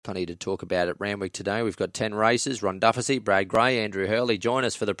Plenty to talk about at Randwick today. We've got 10 races. Ron Dufficy, Brad Gray, Andrew Hurley join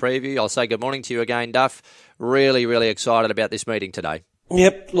us for the preview. I'll say good morning to you again, Duff. Really, really excited about this meeting today.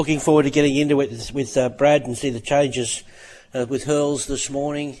 Yep, looking forward to getting into it with Brad and see the changes with Hurls this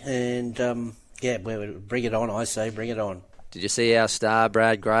morning. And, bring it on, I say, bring it on. Did you see our star,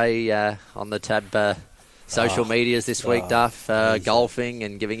 Brad Gray, on the tab social medias this week, Duff, golfing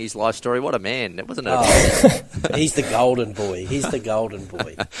and giving his life story? What a man, wasn't it? He's the golden boy.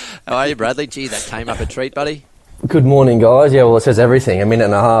 How are you, Bradley? Gee, that came up a treat, buddy. Good morning, guys. Yeah, well, it says everything. A minute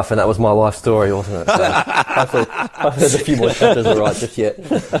and a half, and that was my life story, wasn't it? So hopefully there's a few more chapters to write just yet.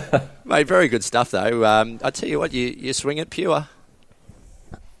 Mate, very good stuff, though. I tell you what, you swing it pure.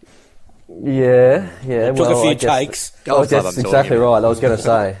 Yeah. It took a few takes. That's exactly right. I was going to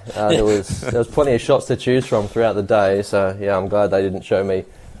say there was plenty of shots to choose from throughout the day. So yeah, I'm glad they didn't show me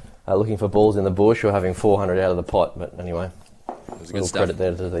looking for balls in the bush or having 400 out of the pot. But anyway, good stuff. Credit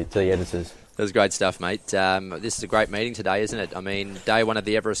there to the editors. That was great stuff, mate. This is a great meeting today, isn't it? I mean, day one of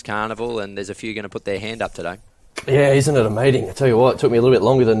the Everest Carnival, and there's a few going to put their hand up today. Yeah, isn't it a meeting? I tell you what, it took me a little bit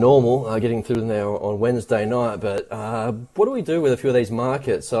longer than normal getting through there on Wednesday night. But what do we do with a few of these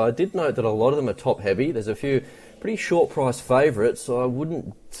markets? So I did note that a lot of them are top heavy. There's a few pretty short price favourites. So I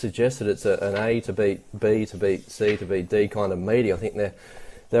wouldn't suggest that it's an A to beat B to beat C to beat D kind of meeting. I think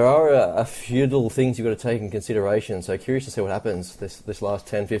there are a few little things you've got to take in consideration. So curious to see what happens this last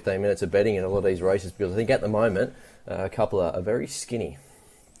 10, 15 minutes of betting in a lot of these races, because I think at the moment a couple are very skinny.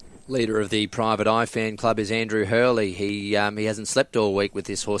 Leader of the Private Eye fan club is Andrew Hurley. He hasn't slept all week with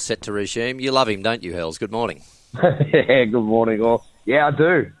this horse set to resume. You love him, don't you, Hurls? Good morning. Yeah, good morning, all. Yeah, I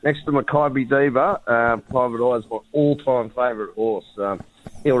do. Next to Mackay Diva, Private Eye is my all-time favourite horse.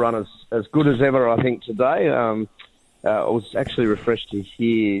 He'll run as good as ever, I think, today. I was actually refreshed to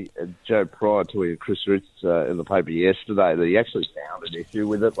hear Joe Pryor tweet Chris Ritz in the paper yesterday that he actually found an issue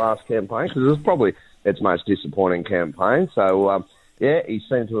with it last campaign, because it was probably its most disappointing campaign. So, he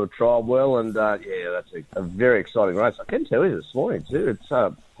seemed to have trialled well, and that's a very exciting race. I can tell you this morning, too,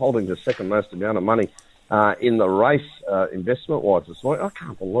 it's holding the second most amount of money in the race investment-wise this morning. I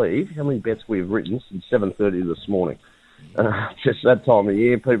can't believe how many bets we've written since 7:30 this morning. Just that time of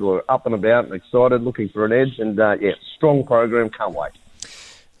year, people are up and about and excited, looking for an edge, and strong program, can't wait.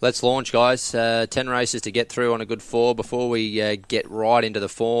 Let's launch, guys. 10 races to get through on a good 4 before we get right into the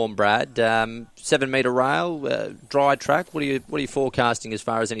form, Brad. 7-metre rail, dry track. What are you forecasting as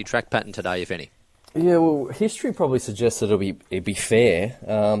far as any track pattern today, if any? Yeah, well, history probably suggests that it'd be fair.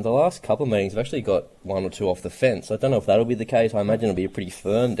 The last couple of meetings, I've actually got 1 or 2 off the fence. I don't know if that'll be the case. I imagine it'll be a pretty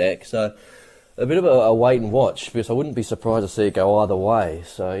firm deck. So a bit of a wait and watch, because I wouldn't be surprised to see it go either way.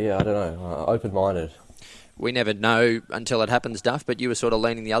 So, yeah, I don't know. Open-minded. We never know until it happens, Duff, but you were sort of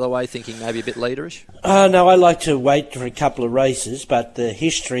leaning the other way, thinking maybe a bit leaderish? No, I like to wait for a couple of races, but the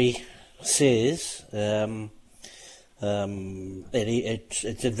history says it's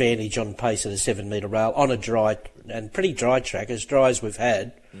advantage on pace at a 7-metre rail on a dry and pretty dry track, as dry as we've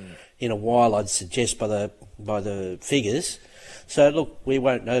had in a while, I'd suggest, by the figures. So, look, we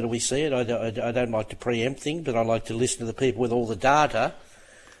won't know till we see it. I don't like to preempt things, but I like to listen to the people with all the data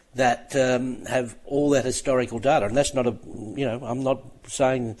that have all that historical data. And that's not I'm not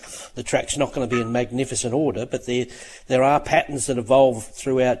saying the track's not going to be in magnificent order, but there are patterns that evolve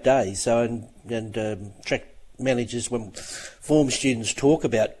throughout days. So, and track managers, when form students talk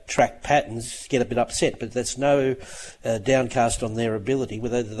about track patterns, get a bit upset, but that's no downcast on their ability,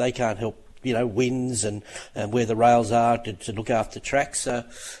 whether they can't help winds and where the rails are to look after tracks. So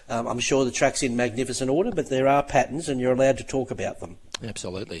I'm sure the track's in magnificent order, but there are patterns and you're allowed to talk about them.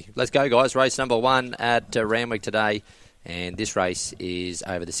 Absolutely. Let's go, guys. Race number 1 at Randwick today, and this race is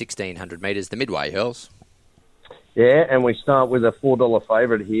over the 1,600 metres, the Midway, Hurls. Yeah, and we start with a $4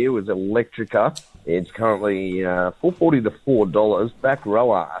 favourite here with Electrica. It's currently $4.40 to $4. Back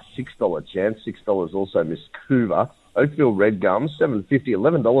rower, a $6 chance. $6 also Miss Coover. Oakville Red Gum, $7.50.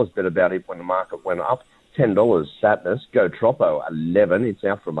 $11 bet about it when the market went up. $10 Sadness. Go Troppo, 11. It's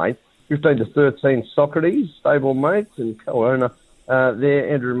out from 8. 15 to 13 Socrates, stable mates and co-owner.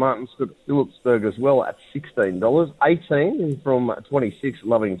 There, Andrew Martin's got Phillipsburg as well at $16. 18 from 26,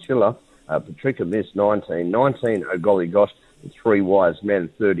 Loving Chiller. Patricia Miss, 19. 19, Oh Golly Gosh. 3 Wise Men,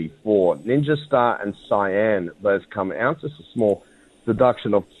 34. Ninja Star and Cyan, those come out. Just a small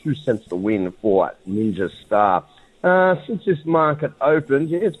deduction of 2 cents to win for Ninja Star. Since this market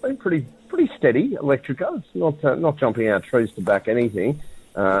opened, it's been pretty steady, Electrica. It's not jumping out trees to back anything.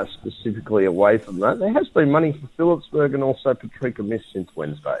 Specifically away from that. There has been money for Phillipsburg and also Patricia Miss since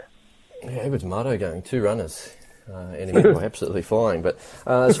Wednesday. Yeah, Edwards Marto going 2 runners. anymore. Absolutely flying. But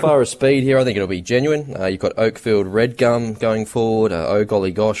as far as speed here, I think it'll be genuine. You've got Oakfield Red Gum going forward. Oh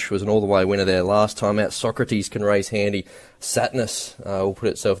Golly Gosh was an all-the-way winner there last time out. Socrates can race handy. Satnus will put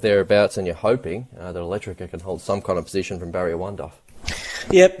itself thereabouts, and you're hoping that Electrica can hold some kind of position from barrier 1, Duff.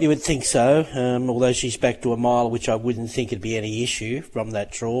 Yep, you would think so, although she's back to a mile, which I wouldn't think would be any issue from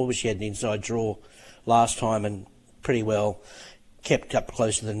that draw. She had an inside draw last time and pretty well kept up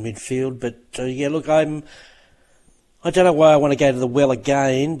closer than midfield. But, yeah, look, I don't know why I want to go to the well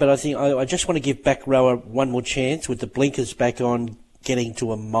again, but I think I just want to give Back Rower one more chance with the blinkers back on, getting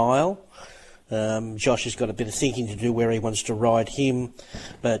to a mile. Josh has got a bit of thinking to do where he wants to ride him.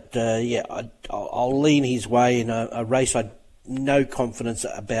 But, yeah, I'll lean his way in a race I'd no confidence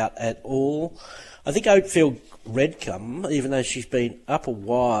about at all. I think Oakfield Redcombe, even though she's been up a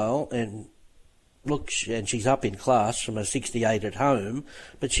while and she's up in class from a 68 at home,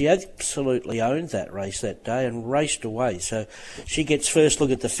 but she absolutely owned that race that day and raced away. So she gets first look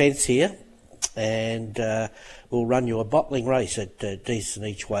at the fence here, and we'll run you a bottling race at decent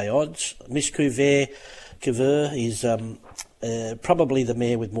each way odds. Miss Couvert is probably the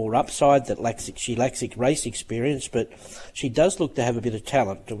mare with more upside. She lacks race experience, but she does look to have a bit of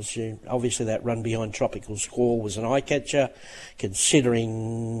talent. Obviously that run behind Tropical Squall was an eye catcher,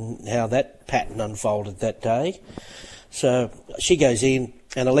 considering how that pattern unfolded that day. So she goes in,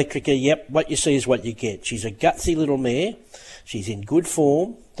 and Electrica, yep, what you see is what you get. She's a gutsy little mare. She's in good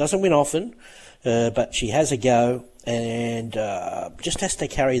form, doesn't win often, but she has a go, and just has to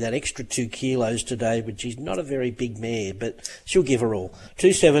carry that extra 2 kilos today, but she's not a very big mare, but she'll give her all.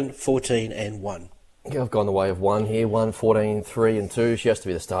 2, 7, 14 and 1. Yeah, I've gone the way of 1 here. 1, 14, 3 and 2. She has to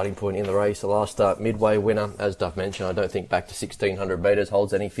be the starting point in the race. The last start, Midway winner. As Duff mentioned, I don't think back to 1,600 metres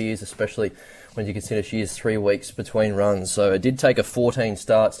holds any fears, especially when you consider she is 3 weeks between runs. So it did take her 14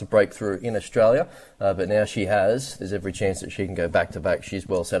 starts to break through in Australia, but now she has. There's every chance that she can go back-to-back. She's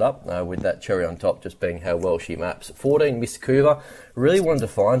well set up, with that cherry on top just being how well she maps. 14, Miss Cuba. Really wanted to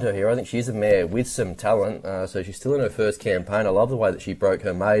find her here. I think she's a mare with some talent, so she's still in her first campaign. I love the way that she broke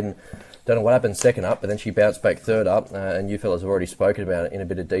her maiden. Don't know what happened second up, but then she bounced back third up, and you fellas have already spoken about it in a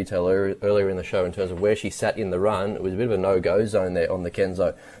bit of detail earlier in the show in terms of where she sat in the run. It was a bit of a no-go zone there on the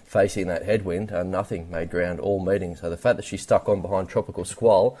Kenzo facing that headwind. Nothing made ground all meeting. So the fact that she stuck on behind Tropical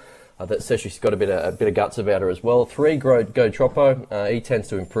Squall, that says she's got a bit of guts about her as well. 3, Go Troppo. He tends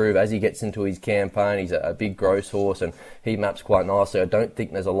to improve as he gets into his campaign. He's a big gross horse, and he maps quite nicely. I don't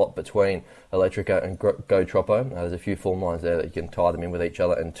think there's a lot between Electrica and Go Troppo. There's a few form lines there that you can tie them in with each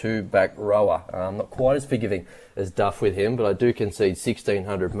other. And 2, Back Rower. Not quite as forgiving as Duff with him, but I do concede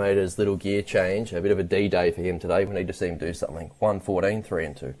 1,600 metres, little gear change. A bit of a D-day for him today. We need to see him do something. 1, 14, 3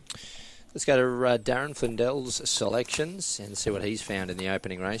 and 2. Let's go to Darren Flindell's selections and see what he's found in the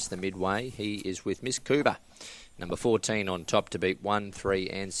opening race, the Midway. He is with Miss Cuba, number 14 on top to beat 1, 3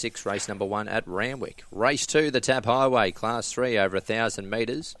 and 6, race number 1 at Randwick. Race 2, the Tab Highway, class 3, over 1,000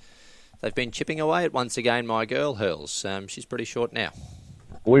 metres. They've been chipping away at once again, my girl, Hurls. She's pretty short now.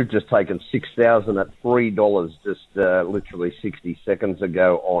 We've just taken 6,000 at $3 just literally 60 seconds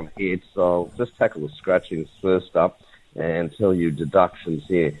ago on it. So I'll just tackle the scratchings first up and tell you deductions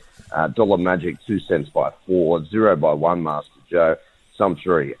here. Dollar Magic, 2 cents by 4, 0 by 1, Master Joe, Some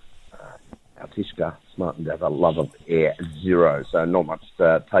 3, Altishka, Smart Endeavour, Love of Air, 0. So not much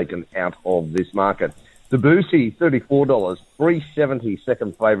taken out of this market. Dufficy, $34, 3.70,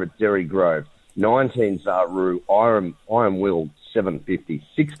 second favourite, Derry Grove, 19, Zaru, Iron Will, $7.50,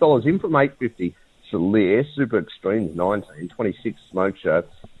 $6 in from $8.50, Soler, Super Extremes, 19, 26, Smoke Show,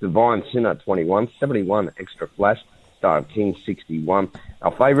 Divine Sinner, 21, 71, Extra Flash, Star of King, 61.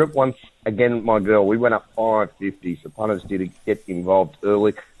 Our favourite, once again, my girl, we went up $5.50, so punters did get involved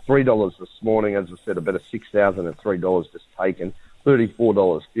early. $3 this morning, as I said, a better 6,000 at $3 just taken.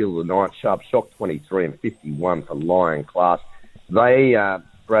 $34 Field of the Night, Sharp Shock, 23 and 51 for Lion Class. They,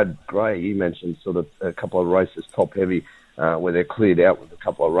 Brad Gray, you mentioned sort of a couple of races top heavy where they're cleared out with a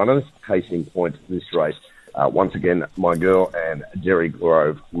couple of runners. Case in point, this race. Once again, my girl and Derry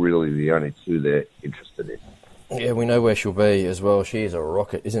Grove, really the only two they're interested in. Yeah, we know where she'll be as well. She is a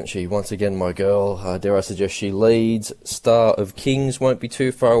rocket, isn't she? Once again, my girl. Dare I suggest she leads. Star of Kings won't be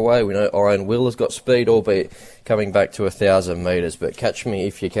too far away. We know Iron Will has got speed, albeit coming back to 1,000 metres. But catch me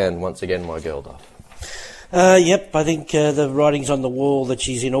if you can. Once again, my girl, Duff. Yep, I think the writing's on the wall that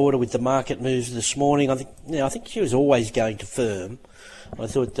she's in order with the market moves this morning. I think she was always going to firm. I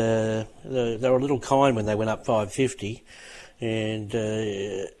thought they were a little kind when they went up $5.50,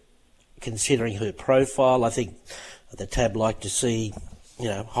 and considering her profile, I think the Tab like to see,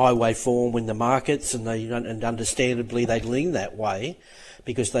 highway form win the markets, and understandably they lean that way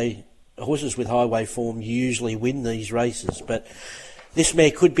because they horses with highway form usually win these races, but this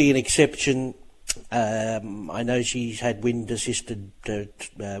mare could be an exception. I know she's had wind assisted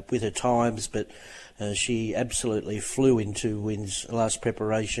with her times, but she absolutely flew in 2 wins last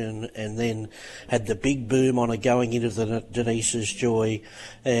preparation, and then had the big boom on her going into the Denise's Joy.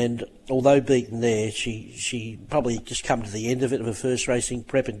 And although beaten there, she probably just come to the end of her first racing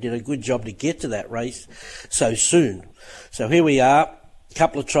prep and did a good job to get to that race so soon. So here we are.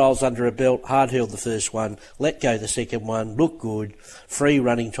 Couple of trials under her belt, hard-held the first one, let go the second one, look good, free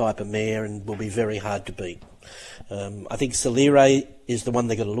running type of mare, and will be very hard to beat. I think Celire is the one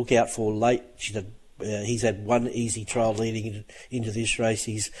they've got to look out for late. He's had one easy trial leading into this race.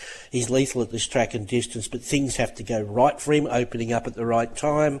 He's lethal at this track and distance, but things have to go right for him, opening up at the right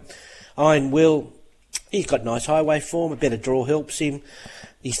time. Iron Will, he's got nice highway form, a better draw helps him.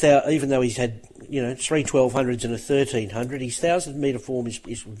 Even though he's had 3 1200s and a 1300, his 1,000-metre form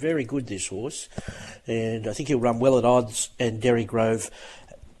is very good, this horse, and I think he'll run well at odds. And Derry Grove,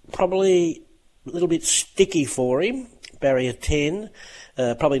 probably a little bit sticky for him, barrier 10,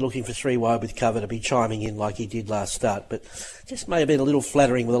 probably looking for 3 wide with cover to be chiming in like he did last start, but just may have been a little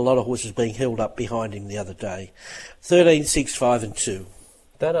flattering with a lot of horses being held up behind him the other day. 13, 6, 5 and 2.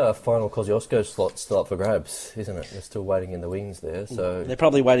 That final Kosciuszko slot's still up for grabs, isn't it? They're still waiting in the wings there. So they're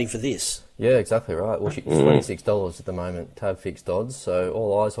probably waiting for this. Yeah, exactly right. Well, she's $26 at the moment, tab fixed odds, so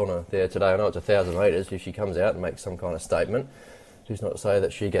all eyes on her there today. I know it's 1,000 metres. If she comes out and makes some kind of statement, who's not to say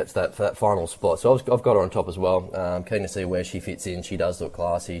that she gets that final spot. So I've got her on top as well. Keen to see where she fits in. She does look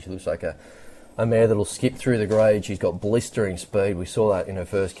classy. She looks like a mare that'll skip through the grade. She's got blistering speed. We saw that in her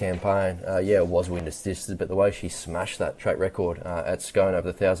first campaign. It was wind assisted, but the way she smashed that track record at Scone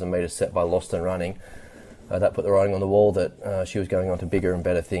over the 1,000 metres set by Lost and Running, that put the writing on the wall that she was going on to bigger and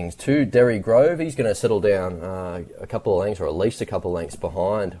better things. 2, Derry Grove, he's going to settle down a couple of lengths, or at least a couple of lengths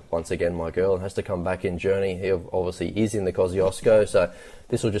behind, once again, my girl, and has to come back in journey. He obviously is in the Kosciuszko, so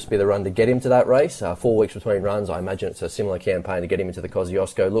this will just be the run to get him to that race. 4 weeks between runs, I imagine it's a similar campaign to get him into the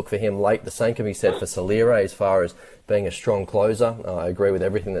Kosciuszko. Look for him late. The same can be said for Celire as far as being a strong closer. I agree with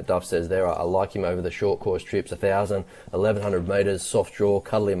everything that Duff says there. I like him over the short course trips, 1,000, 1,100 metres, soft draw,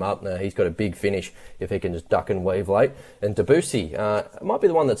 cuddle him up. He's got a big finish if he can just duck and weave late. And Debussy might be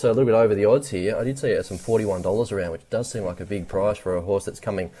the one that's a little bit over the odds here. I did see it at some $41 around, which does seem like a big price for a horse that's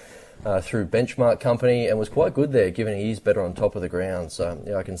coming through Benchmark Company, and was quite good there, given he is better on top of the ground. So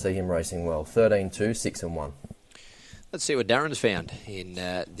yeah, I can see him racing well. 13, 2, 6 and 1. Let's see what Darren's found in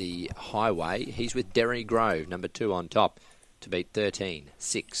the highway. He's with Derry Grove, number 2 on top, to beat 13,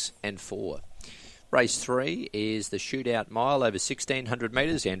 6 and 4. Race 3 is the shootout mile over 1,600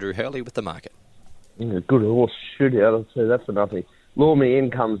 metres. Andrew Hurley with the market. Yeah, good horse shootout, I'll say that for nothing. Lure Me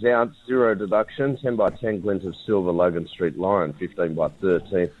In comes out, 0 deduction, 10 by 10 Glint of Silver, Logan Street Lion, 15 by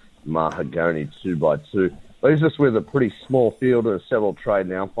 13, Mahagoni, 2 by 2. Leaves us with a pretty small field and a several trade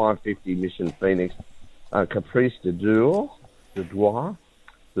now, 550 Mission Phoenix, Caprice de Dour, $13,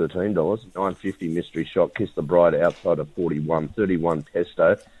 950 Mystery Shot, Kiss the Bride outside of 41, 31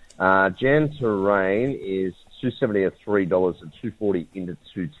 Pesto. Jan Terrain is $270 at $3 and $240 into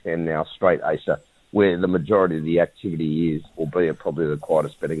 $210 now, straight Acer, where the majority of the activity is, albeit probably the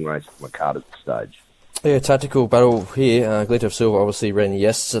quietest betting race from a card at this stage. Yeah, tactical battle here. Glint of Silver obviously ran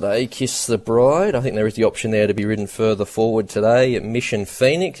yesterday. Kiss the Bride. I think there is the option there to be ridden further forward today. Mission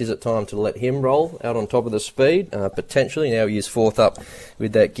Phoenix, is it time to let him roll out on top of the speed? Potentially. Now he is 4th up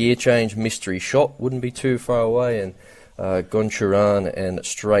with that gear change. Mystery Shot wouldn't be too far away. And Gonchuran and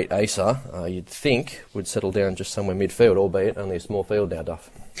Straight Acer, you'd think, would settle down just somewhere midfield, albeit only a small field now, Duff.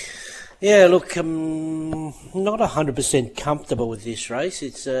 Yeah, look, I'm not 100% comfortable with this race.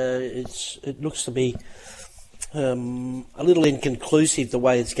 It looks to be a little inconclusive the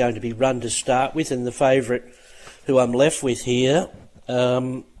way it's going to be run to start with, and the favourite who I'm left with here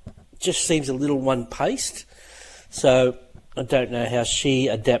just seems a little one-paced. So I don't know how she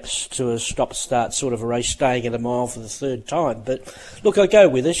adapts to a stop-start sort of a race, staying at a mile for the 3rd time. But look, I go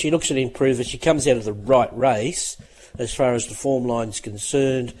with her. She looks an improver. She comes out of the right race as far as the form line's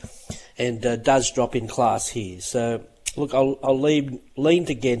concerned, and does drop in class here. So, look, I'll lean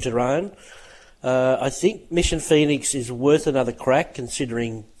to Genteron. I think Mission Phoenix is worth another crack,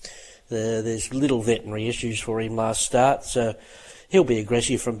 considering there's little veterinary issues for him last start. So he'll be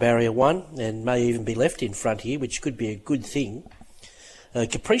aggressive from barrier 1 and may even be left in front here, which could be a good thing.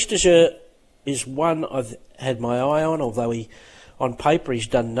 Caprice de Jeu is one I've had my eye on, although on paper he's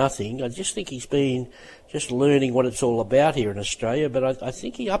done nothing. I just think he's been just learning what it's all about here in Australia, but I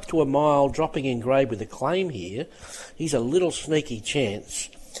think he up to a mile, dropping in grade with a claim here. He's a little sneaky chance.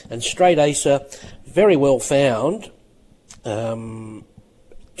 And Straight Acer, very well found. 2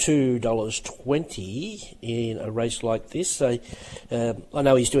 $2.20 in a race like this. So I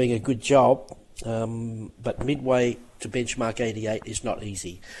know he's doing a good job, but midway to benchmark 88 is not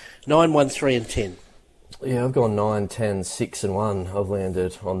easy. 9, 1, 3 and 10. Yeah, I've gone 9, 10, 6 and 1. I've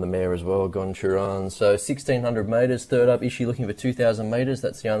landed on the mare as well, gone Turan. So 1,600 metres, third up. Is she looking for 2,000 metres?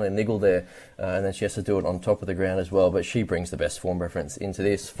 That's the only niggle there. And then she has to do it on top of the ground as well. But she brings the best form reference into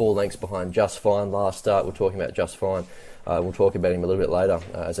this. 4 lengths behind Just Fine last start. We're talking about Just Fine. We'll talk about him a little bit later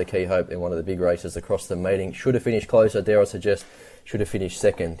as a key hope in one of the big races across the meeting. Should have finished closer, dare I suggest. Should have finished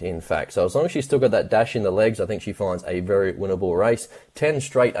second, in fact. So as long as she's still got that dash in the legs, I think she finds a very winnable race. 10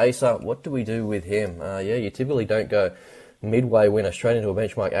 straight Acer. What do we do with him? You typically don't go midway winner straight into a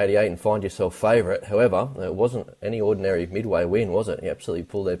benchmark 88 and find yourself favourite. However, it wasn't any ordinary midway win, was it? He absolutely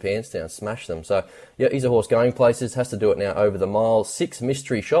pulled their pants down, smashed them. So, yeah, he's a horse going places, has to do it now over the mile. 6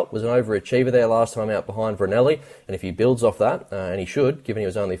 Mystery Shot was an overachiever there last time out behind Vernelli. And if he builds off that, and he should, given he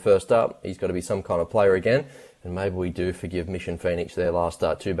was only first up, he's got to be some kind of player again. And maybe we do forgive Mission Phoenix their last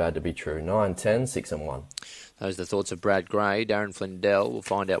start. Too bad to be true. 9, 10, 6 and 1. Those are the thoughts of Brad Gray. Darren Flindell will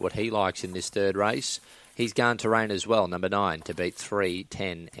find out what he likes in this third race. He's gone to rain as well, number 9, to beat 3,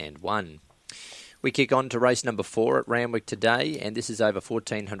 10 and 1. We kick on to race number 4 at Randwick today, and this is over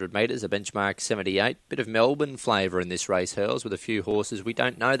 1,400 metres, a benchmark 78. Bit of Melbourne flavour in this race, Hurls, with a few horses we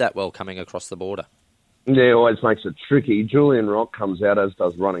don't know that well coming across the border. Yeah, always makes it tricky. Julian Rock comes out, as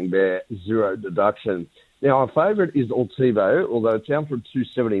does Running Bear, 0 deduction. Now, our favourite is Altivo, although it's down from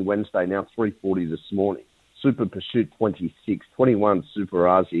 270 Wednesday, now 340 this morning. Super Pursuit 26, 21 Super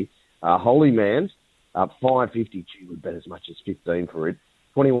Razi. Holy Man's up 550. Gee, would bet as much as 15 for it.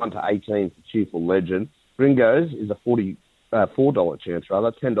 21 to 18 for Cheerful Legend. Gringos is a $4 chance,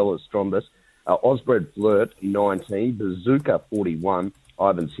 rather. $10 Strombus. Osbred Flirt, 19. Bazooka, 41.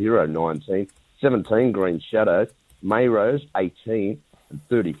 Ivan's Hero, 19. 17 Green Shadow. Mayrose, 18. And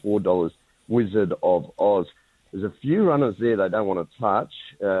 $34 Wizard of Oz. There's a few runners there they don't want to touch.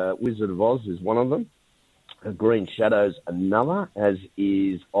 Wizard of Oz is one of them. Green Shadow's another, as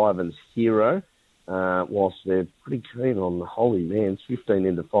is Ivan's Hero. Whilst they're pretty keen on the Holy Man's, 15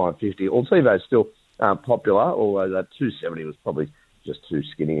 into 550. Altivo's still popular, although that 270 was probably just too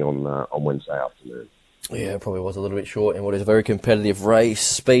skinny on Wednesday afternoon. Yeah, it probably was a little bit short in what is a very competitive race.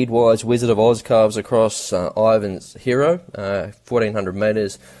 Speed-wise, Wizard of Oz carves across Ivan's Hero, 1,400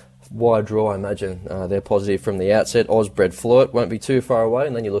 metres. Wide draw, I imagine. They're positive from the outset. Osbred Flirt won't be too far away,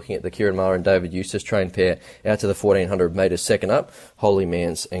 and then you're looking at the Kieran Maher and David Eustace trained pair out to the 1,400 metres second up. Holy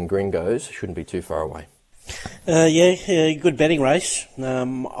Man's and Gringos shouldn't be too far away. Good betting race.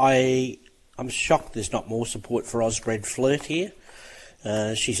 I'm shocked there's not more support for Osbred Flirt here.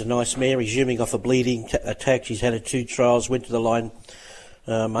 She's a nice mare, resuming off a bleeding attack. She's had her 2 trials, went to the line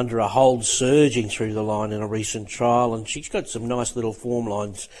under a hold, surging through the line in a recent trial, and she's got some nice little form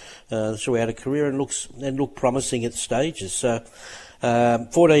lines throughout her career and look promising at stages. So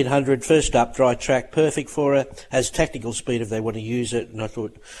 1,400 first up, dry track, perfect for her. Has tactical speed if they want to use it, and I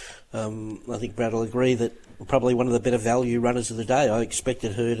think Brad will agree that probably one of the better value runners of the day. I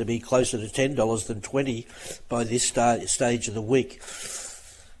expected her to be closer to $10 than $20 by this stage of the week.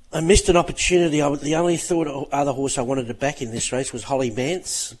 I missed an opportunity. The only other horse I wanted to back in this race was Holly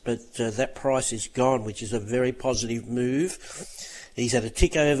Mance, but that price is gone, which is a very positive move. He's had a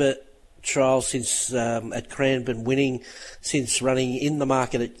tick-over trial since at Cranbourne, winning since running in the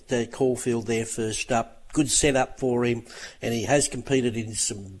market at Caulfield there first up. Good setup for him, and he has competed in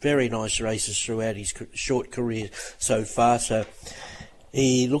some very nice races throughout his short career so far. So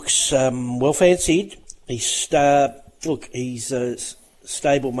he looks well fancied. He's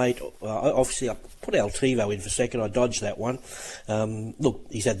stablemate. Obviously, I put Altivo in for second. I dodged that one.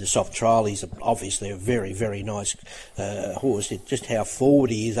 He's had the soft trial. He's obviously a very, very nice horse. Just how forward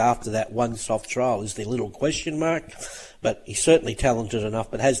he is after that one soft trial is the little question mark. But he's certainly talented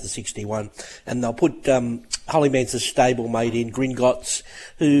enough, but has the 61. And they'll put Holly Mance's stablemate in, Gringotts,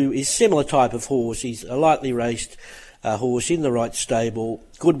 who is similar type of horse. He's a lightly raced horse in the right stable,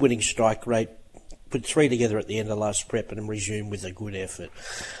 good winning strike rate. Put 3 together at the end of last prep and resume with a good effort.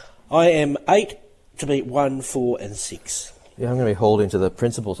 I am 8 to beat 1, 4 and 6. Yeah, I'm going to be hauled into the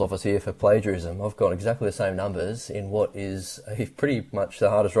principal's office here for plagiarism. I've got exactly the same numbers in what is pretty much the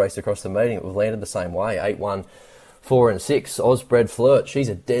hardest race across the meeting. We've landed the same way, 8, 1, 4 and 6. Osbred Flirt, she's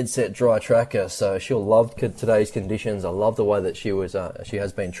a dead set dry tracker, so she'll love today's conditions. I love the way that she has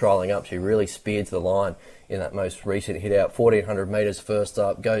been trialling up. She really speared to the line in that most recent hit out. 1,400 metres first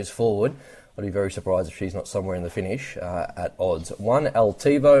up, goes forward. I'd be very surprised if she's not somewhere in the finish at odds. 1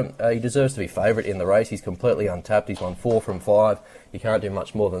 Altivo, he deserves to be favourite in the race. He's completely untapped. He's won 4 from 5. You can't do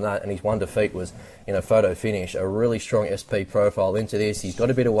much more than that. And his one defeat was in a photo finish. A really strong SP profile into this. He's got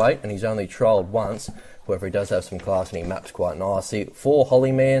a bit of weight and he's only trialled once. However, he does have some class and he maps quite nicely. 4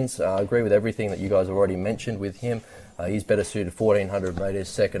 Hollymans, I agree with everything that you guys have already mentioned with him. He's better suited 1,400 metres,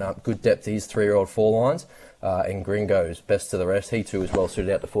 second up. Good depth, he's 3-year-old 4 lines. And Gringo's best to the rest. He too is well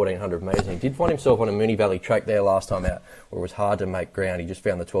suited out to 1,400 metres. And he did find himself on a Moonee Valley track there last time out where it was hard to make ground. He just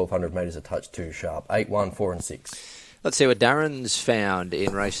found the 1,200 metres a touch too sharp. 8, 1, 4 and 6. Let's see what Darren's found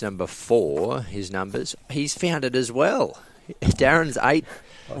in race number 4, his numbers. He's found it as well. Darren's 8,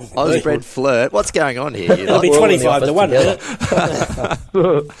 Osbred Flirt. What's going on here? It'll be 25 to 1.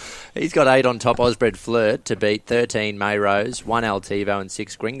 He's got 8 on top, Osbred Flirt, to beat 13 Mayrose, 1 Altivo and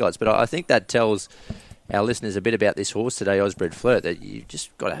 6 Gringotts. But I think that tells our listeners a bit about this horse today, Osbred Flirt, that you've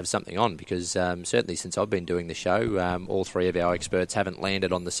just got to have something on because certainly since I've been doing the show, all 3 of our experts haven't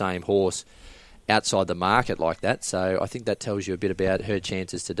landed on the same horse outside the market like that. So I think that tells you a bit about her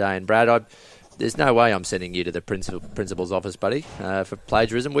chances today. And Brad, there's no way I'm sending you to the principal's office, buddy, for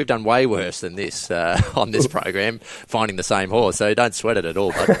plagiarism. We've done way worse than this on this program, finding the same horse, so don't sweat it at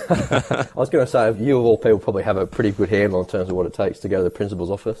all, bud. I was going to say, you of all people probably have a pretty good handle in terms of what it takes to go to the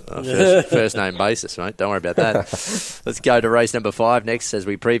principal's office. First name basis, mate. Don't worry about that. Let's go to race number 5 next as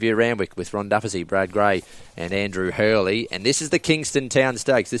we preview Randwick with Ron Dufficy, Brad Gray and Andrew Hurley. And this is the Kingston Town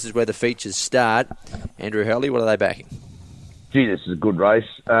Stakes. This is where the features start. Andrew Hurley, what are they backing? Gee, this is a good race.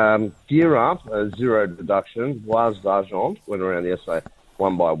 Gear Up, zero deduction. Bois d'Argent went around yesterday,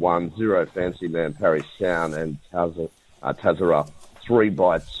 1 by 1. Zero Fancy Man, Paris Sound, and Tazara, 3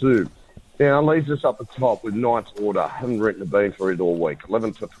 by 2. Now, leaves us up the top with Knight's Order. Haven't written a bean for it all week.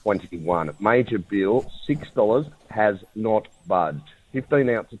 11 to 21. Major Bill, $6, has not budged. 15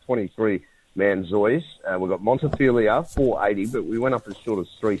 out to 23, Manzois. We've got Montefilia, 480, but we went up as short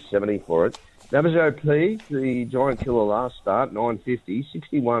as 370 for it. Navajo P, the giant killer last start, 950.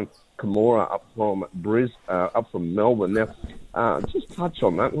 61 Kimura up from Melbourne. Now, just touch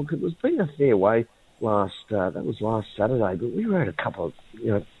on that. Look, it was been a fair way that was last Saturday, but we rode a couple of,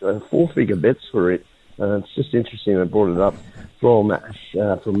 4-figure bets for it. It's just interesting they brought it up from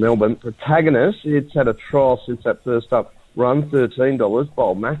Melbourne. Protagonist, it's had a trial since that first up run, $13.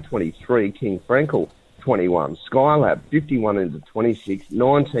 Bowl Mac, 23. King Frankel, 21. Skylab, 51 into 26.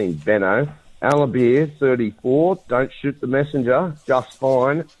 19 Benno. Alabir, 34. Don't Shoot the Messenger, Just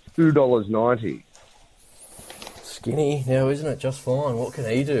Fine, $2.90. Skinny, now isn't it Just Fine? What can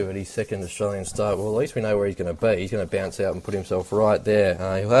he do at his second Australian start? Well, at least we know where he's going to be. He's going to bounce out and put himself right there.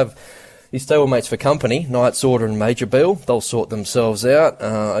 He'll have his stablemates for company, Knight's Order and Major Bill. They'll sort themselves out.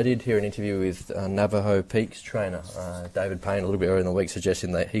 I did hear an interview with Navajo Peak's trainer, David Payne, a little bit earlier in the week,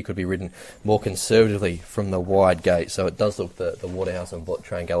 suggesting that he could be ridden more conservatively from the wide gate. So it does look the Waterhouse and Blot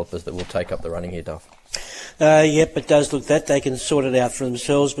train gallopers that will take up the running here, Duff. Yep, it does look that. They can sort it out for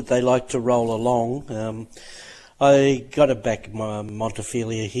themselves, but they like to roll along. I got to back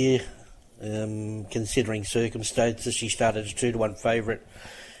Montefilia here, considering circumstances. She started as 2-1 favourite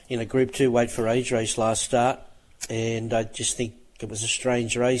in a Group 2 weight for age race last start, and I just think it was a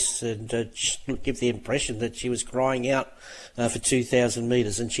strange race and just give the impression that she was crying out for 2,000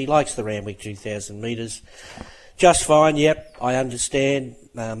 metres, and she likes the Randwick 2,000 metres. Just Fine, yep, I understand.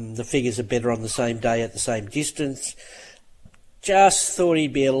 The figures are better on the same day at the same distance. Just thought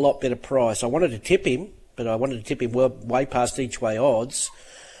he'd be a lot better price. I wanted to tip him, but I wanted to tip him way past each way odds,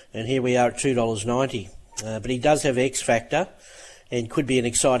 and here we are at $2.90. But he does have X Factor, and could be an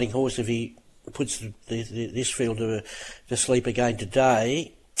exciting horse if he puts this field to sleep again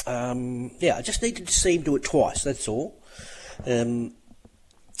today. I just needed to see him do it twice, that's all.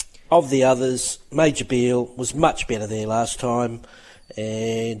 Of the others, Major Beale was much better there last time,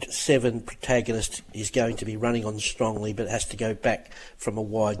 and 7 Protagonist is going to be running on strongly, but has to go back from a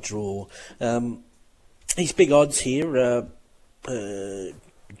wide draw. He's big odds here. Benno,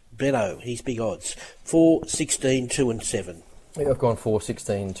 he's big odds. 4, 16, 2 and 7. Yeah, I've gone 4,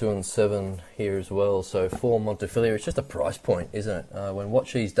 16, 2 and 7 here as well. So for Montefilia, it's just a price point, isn't it? When what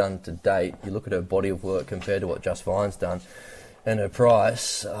she's done to date, you look at her body of work compared to what Just Fine's done, and her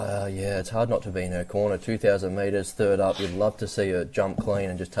price, it's hard not to be in her corner. 2,000 metres, third up. You'd love to see her jump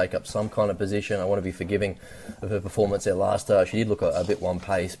clean and just take up some kind of position. I want to be forgiving of her performance there last start. She did look a bit one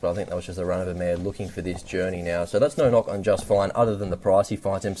pace, but I think that was just a run of a mare looking for this journey now. So that's no knock on Just Fine, other than the price he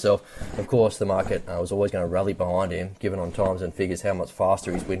finds himself. Of course, the market was always going to rally behind him, given on times and figures how much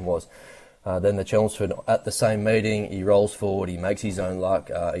faster his win was Then the Chelmsford at the same meeting, he rolls forward, he makes his own luck.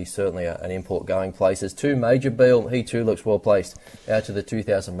 He's certainly an import going places. 2 Major Beal, he too looks well placed out to the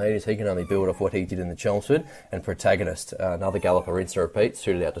 2,000 metres. He can only build off what he did in the Chelmsford. And Protagonist, another galloper, rinse and repeat,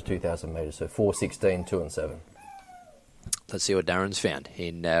 suited out to 2,000 metres. So 4, 16, 2 and 7. Let's see what Darren's found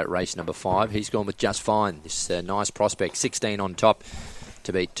in race number 5. He's gone with Just Fine. This nice prospect, 16 on top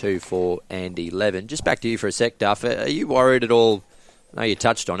to beat 2, 4 and 11. Just back to you for a sec, Duff. Are you worried at all? I know you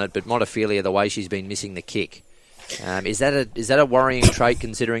touched on it, but Montefilia, the way she's been missing the kick, is that a worrying trait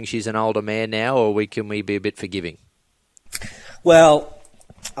considering she's an older man now, or can we be a bit forgiving? Well,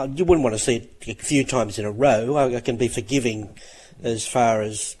 you wouldn't want to see it a few times in a row. I can be forgiving as far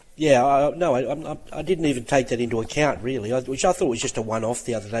as... Yeah, I didn't even take that into account, really, which I thought was just a one-off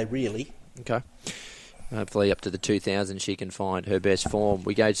the other day, really. Okay. Hopefully up to the 2,000 she can find her best form.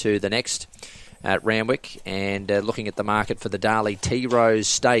 We go to the next at Randwick, and looking at the market for the Darley T-Rose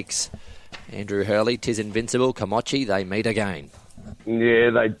Stakes. Andrew Hurley, Tis Invincible, Kamachi, they meet again. Yeah,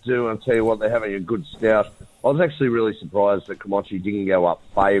 they do. I'll tell you what, they're having a good scout. I was actually really surprised that Kamachi didn't go up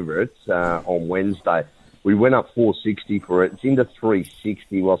favourites on Wednesday. We went up 460 for it. It's into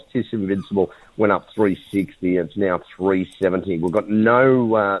 360, whilst Tis Invincible went up 360. It's now 370. We've got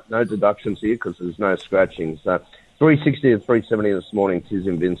no deductions here because there's no scratching. So 360 and 370 this morning, Tis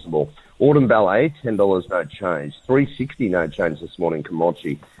Invincible. Autumn Ballet, $10 no change. 360 no change this morning,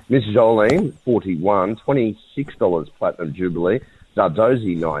 Kamachi. Miss Jolene, 41. $26 Platinum Jubilee.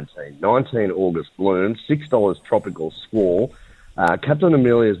 Zardozi, 19 August Bloom. $6 Tropical Squall. Captain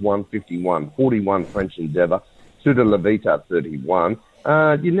Amelia's 151. 41 French Endeavour. Suda Levita, 31.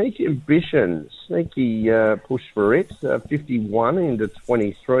 Unique Ambition, sneaky push for it. 51 into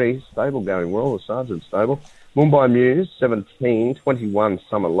 23. Stable going well, the Sergeant stable. Mumbai Muse, 17. 21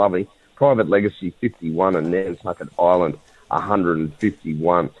 Summer Lovey. Private Legacy, 51. And Nantucket Island,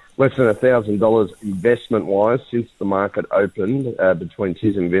 151. Less than $1,000 investment-wise since the market opened between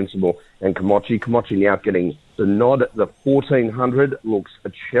Tis Invincible and Kamachi. Kamachi now getting the nod at the 1,400. Looks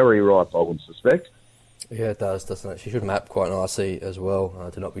a cherry ripe, I would suspect. Yeah, it does, doesn't it? She should map quite nicely as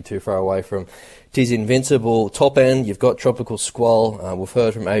well to not be too far away from Tis Invincible. Top end, you've got Tropical Squall. We've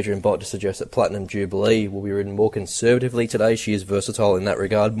heard from Adrian Bott to suggest that Platinum Jubilee will be ridden more conservatively today. She is versatile in that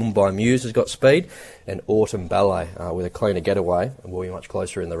regard. Mumbai Muse has got speed, and Autumn Ballet with a cleaner getaway and will be much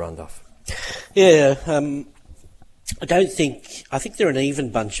closer in the run, Duff. Yeah, I think they're an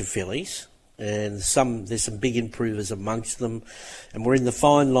even bunch of fillies. And there's some big improvers amongst them, and we're in the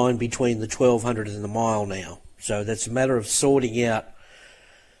fine line between the 1,200 and the mile now. So that's a matter of sorting out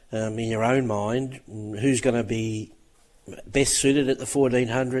in your own mind who's going to be best suited at the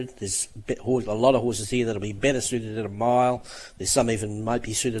 1,400. There's a lot of horses here that'll be better suited at a mile. There's some even might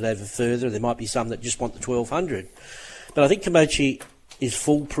be suited over further. There might be some that just want the 1,200. But I think Kamachi is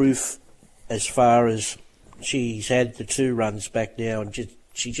foolproof as far as she's had the 2 runs back now, and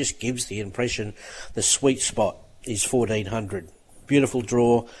she just gives the impression the sweet spot is 1,400. Beautiful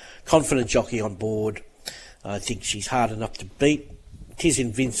draw, confident jockey on board. I think she's hard enough to beat. Tis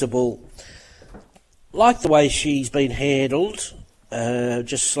Invincible. Like the way she's been handled,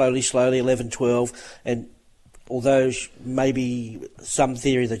 just slowly, 11, 12. And although maybe some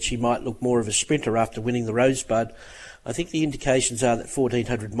theory that she might look more of a sprinter after winning the Rosebud, I think the indications are that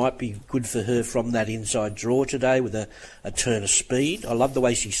 1,400 might be good for her from that inside draw today with a turn of speed. I love the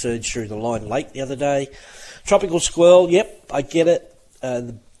way she surged through the line late the other day. Tropical Squirrel, yep, I get it.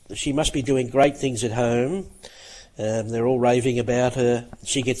 She must be doing great things at home. They're all raving about her.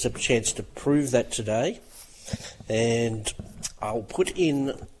 She gets a chance to prove that today. And I'll put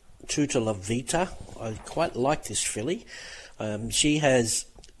in Tuta La Vita. I quite like this filly. She has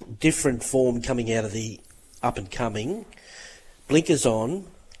different form coming out of the up and coming, blinkers on,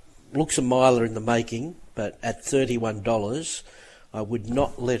 looks a miler in the making, but at $31, I would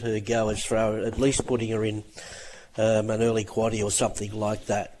not let her go as far at least putting her in an early quaddie or something like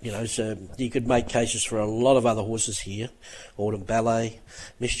that. So you could make cases for a lot of other horses here. Autumn Ballet,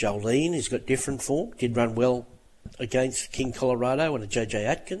 Miss Jolene has got different form, did run well against King Colorado and a JJ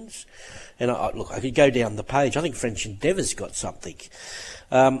Atkins. And I could go down the page. I think French Endeavour's got something.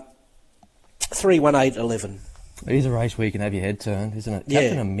 3-1-8-11. It is a race where you can have your head turned, isn't it? Yeah.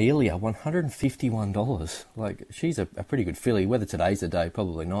 Captain Amelia, $151. She's a pretty good filly. Whether today's the day,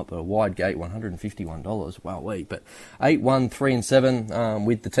 probably not, but a wide gate, $151. Wow, but 8-1, 3 and 7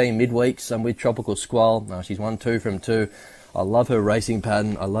 with the team midweeks, with Tropical Squall. She's 1-2 from 2. I love her racing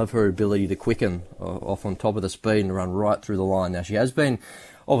pattern. I love her ability to quicken off on top of the speed and run right through the line. Now, she has been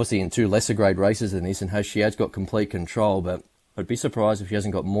obviously in 2 lesser grade races than this, and she has got complete control, but I'd be surprised if she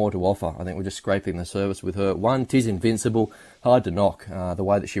hasn't got more to offer. I think we're just scraping the surface with her. 1, Tis Invincible, hard to knock. The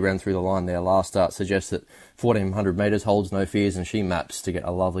way that she ran through the line there last start suggests that 1,400 metres holds no fears, and she maps to get a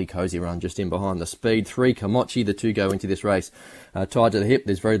lovely cosy run just in behind the speed. 3, Komochi, the two go into this race tied to the hip.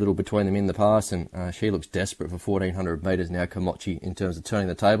 There's very little between them in the pass, and she looks desperate for 1,400 metres now, Komochi, in terms of turning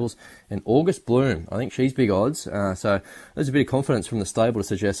the tables. And August Bloom, I think she's big odds, so there's a bit of confidence from the stable to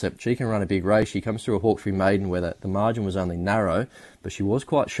suggest that she can run a big race. She comes through a Hawkesbury maiden where the margin was only narrow, but she was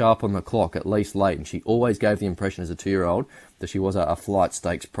quite sharp on the clock, at least late, and she always gave the impression as a 2-year-old that she was a flight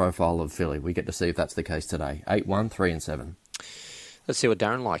stakes profile of filly. We get to see if that's the case today. 8, 1, 3 and 7. Let's see what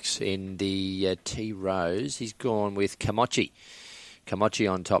Darren likes in the T Rose. He's gone with Komochi.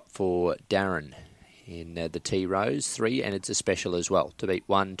 Komochi on top for Darren in the T Rose 3, and it's a special as well to beat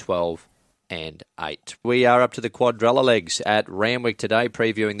 1, 12 and 8. We are up to the quadrella legs at Randwick today,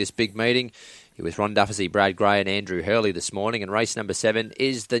 previewing this big meeting. Here with Ron Dufficy, Brad Gray and Andrew Hurley this morning, and race number 7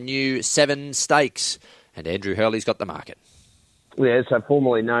 is the new 7 Stakes, and Andrew Hurley's got the market. Yeah, so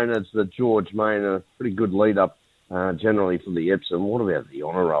formerly known as the George Main, a pretty good lead-up generally for the Epsom. What about the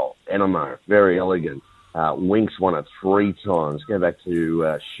Honour Roll? Enemo, very elegant. Winks won it 3 times. Go back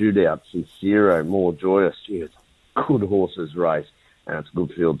to Shootout, Sincero, More Joyous. Gee, it's a good horses race, and it's a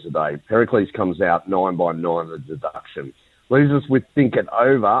good field today. Pericles comes out 9 by 9, the deduction. Leaves us with Think It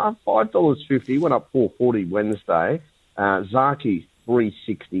Over, $5.50, went up $4.40 Wednesday. Zaki,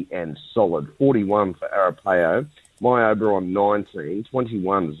 $3.60 and solid. 41 for Arapeo. My Oberon, 19.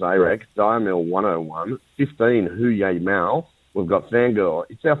 21, Zarek. Diamil, 101. 15, Huye Mal. We've got Fangirl.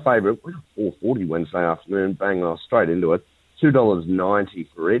 It's our favourite. We got $4.40 Wednesday afternoon. Bang, I was straight into it. $2.90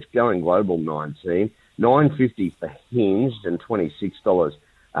 for it. Going Global, 19. $9.50 for Hinged and $26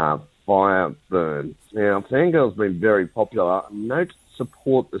 Fireburn. Now, Fangirl's been very popular. Note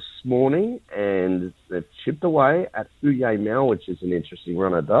support this morning, and they've chipped away at Huye Mal, which is an interesting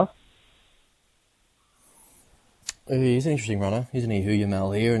runner, Duff. He's an interesting runner, isn't he, Huye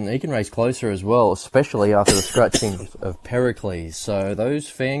Mal here? And he can race closer as well, especially after the scratching of Pericles. So those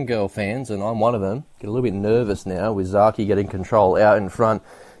Fangirl fans, and I'm one of them, get a little bit nervous now with Zaki getting control out in front.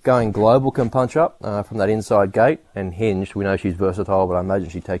 Going Global can punch up from that inside gate, and Hinged, we know she's versatile, but I imagine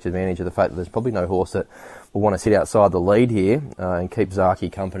she takes advantage of the fact that there's probably no horse that will want to sit outside the lead here and keep Zaki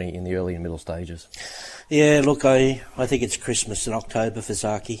company in the early and middle stages. Yeah, look, I think it's Christmas in October for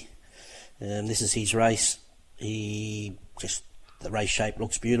Zaki. This is his race. The race shape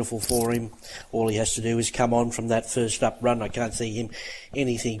looks beautiful for him. All he has to do is come on from that first up run. I can't see him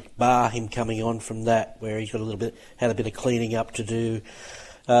anything bar him coming on from that, where he's got had a bit of cleaning up to do.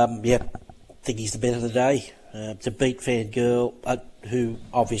 I think he's the bet of the day. To beat Fangirl, who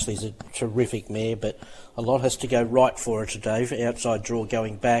obviously is a terrific mare, but a lot has to go right for her today. For outside draw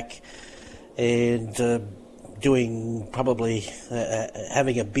going back, and doing probably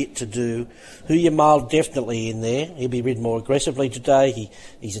having a bit to do. Huye Mal definitely in there. He'll be ridden more aggressively today.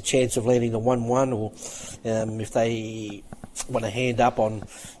 He's a chance of landing the 1-1, or if they want to hand up on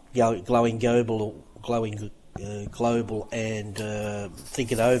Glowing Global and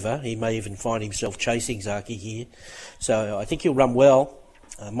Think It Over, he may even find himself chasing Zaki here. So I think he'll run well.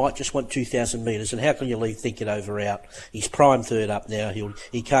 Might just want 2,000 metres, and how can you leave Think It Over out? He's prime third up now.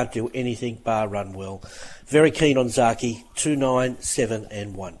 He can't do anything bar run well. Very keen on Zaki. 2, 9, 7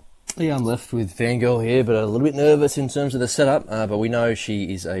 and 1. Yeah, I'm left with Fangirl here, but a little bit nervous in terms of the setup. But we know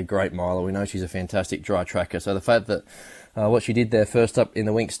she is a great miler. We know she's a fantastic dry tracker. So the fact that what she did there first up in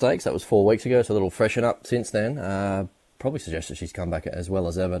the Wink Stakes, that was 4 weeks ago, so a little freshen up since then. Probably suggests that she's come back as well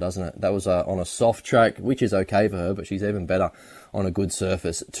as ever, doesn't it? That was on a soft track, which is okay for her, but she's even better on a good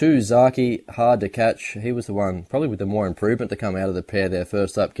surface. 2, Zaki, hard to catch. He was the one, probably with the more improvement to come out of the pair there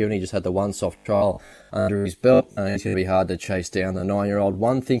first up, given he just had the one soft trial under his belt. He's going to be hard to chase down. The 9-year-old,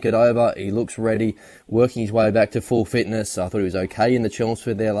 1, Think It Over. He looks ready, working his way back to full fitness. I thought he was okay in the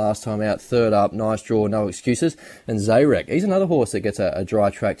Chelmsford there last time out. Third up, nice draw, no excuses. And Zarek, he's another horse that gets a dry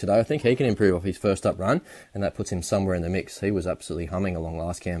track today. I think he can improve off his first up run, and that puts him somewhere in the mix. He was absolutely humming along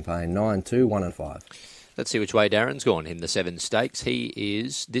last campaign. 9, 2, 1 and 5. Let's see which way Darren's gone in the 7 Stakes. He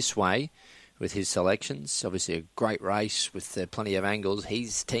is this way with his selections. Obviously a great race with plenty of angles.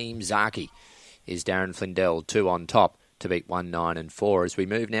 His team Zaki is Darren Flindell, 2 on top to beat 1, 9 and 4. As we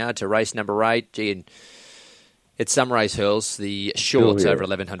move now to race number 8, and it's some race hurls, the shorts over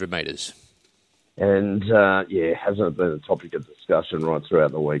 1,100 metres. And, hasn't it been a topic of discussion right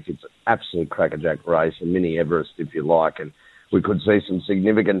throughout the week? It's an absolute crackerjack race, a mini Everest, if you like, and we could see some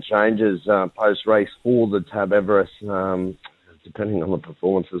significant changes post-race for the Tab Everest, depending on the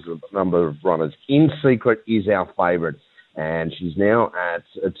performances of a number of runners. In Secret is our favourite, and she's now at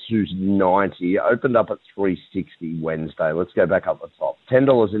 290, opened up at 360 Wednesday. Let's go back up the top.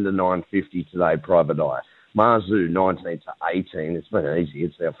 $10 into 950 today, Private Eye. Marzu 19 to 18. It's been easy.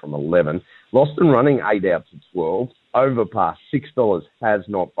 It's out from 11. Lost and Running 8 out to 12. Overpass $6 has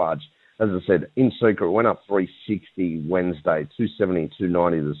not budged. As I said, In Secret went up 360 Wednesday, 270,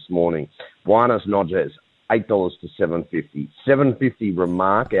 290 this morning. Buenos Noches $8 to 750. 750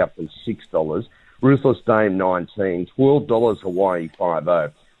 Remark out from $6. Ruthless Dame 19. $12 Hawaii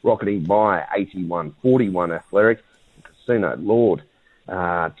 50. Rocketing by 81. 41 Athletic. Casino Lord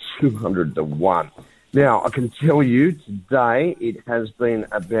 200 to 1. Now, I can tell you today it has been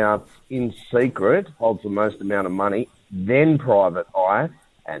about In Secret, holds the most amount of money, then Private Eye,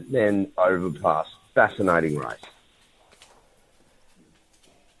 and then Overpass. Fascinating race.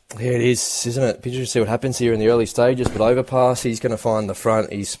 Here it is, isn't it? Interesting to see what happens here in the early stages, but Overpass, he's going to find the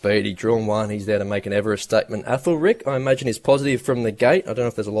front, he's speedy, drawn one, he's there to make an Everest statement. Athletic, I imagine, is positive from the gate. I don't know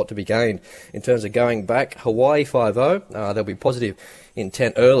if there's a lot to be gained in terms of going back. Hawaii 5-0, they'll be positive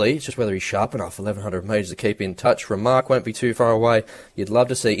intent early. It's just whether he's sharp enough, 1,100 metres to keep in touch. Remark won't be too far away. You'd love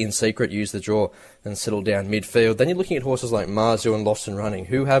to see In Secret use the draw and settle down midfield. Then you're looking at horses like Marzu and Lost and Running,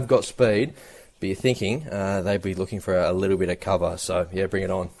 who have got speed, but you're thinking they'd be looking for a little bit of cover. So, yeah, bring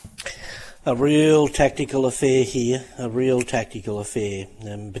it on. A real tactical affair here, a real tactical affair.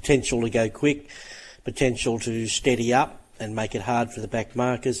 Potential to go quick, potential to steady up and make it hard for the back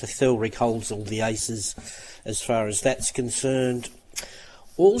markers. The Thelrick holds all the aces as far as that's concerned.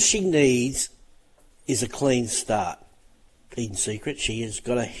 All she needs is a clean start. In Secret, she has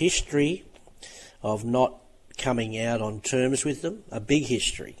got a history of not coming out on terms with them, a big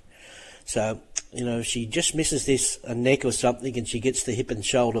history. So, if she just misses a neck or something and she gets the hip and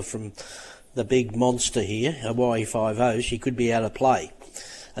shoulder from the big monster here, Hawaii 5-0, she could be out of play.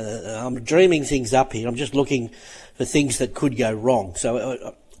 I'm dreaming things up here. I'm just looking for things that could go wrong.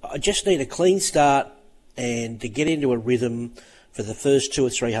 So I just need a clean start and to get into a rhythm for the first 200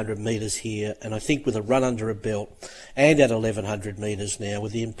 or 300 metres here, and I think with a run under a belt and at 1,100 metres now,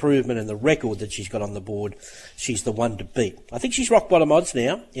 with the improvement and the record that she's got on the board, she's the one to beat. I think she's rock bottom odds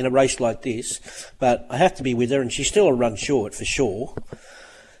now in a race like this, but I have to be with her, and she's still a run short for sure.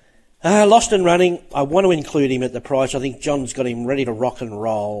 Lost and Running, I want to include him at the price. I think John's got him ready to rock and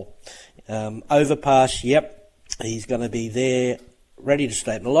roll. Overpass, yep, he's going to be there, ready to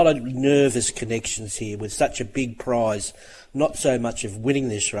stay. A lot of nervous connections here with such a big prize. Not so much of winning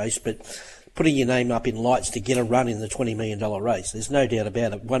this race, but putting your name up in lights to get a run in the $20 million race. There's no doubt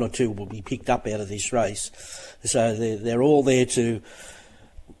about it. One or two will be picked up out of this race. So they're all there to,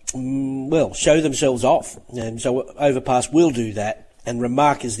 show themselves off. And so Overpass will do that. And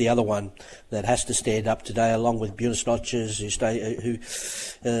Remark is the other one that has to stand up today, along with Buenos Noches, who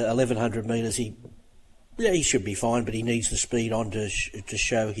 1,100 metres. He should be fine, but he needs the speed on to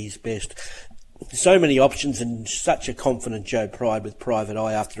show his best. So many options and such a confident Joe Pride with Private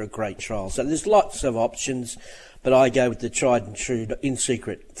Eye after a great trial. So there's lots of options, but I go with the tried and true In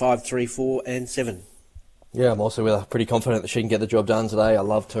Secret, 5, 3, 4 and 7. Yeah, I'm also pretty confident that she can get the job done today. I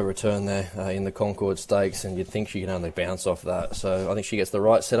loved her return there in the Concord Stakes, and you'd think she can only bounce off that. So I think she gets the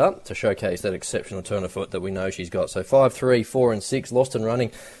right setup to showcase that exceptional turn of foot that we know she's got. So 5, 3, 4 and 6, Lost and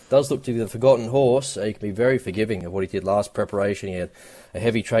Running does look to be the forgotten horse. He can be very forgiving of what he did last preparation. He had a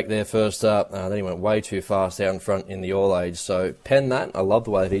heavy track there first up, then he went way too fast out in front in the All Age. So pen that. I love the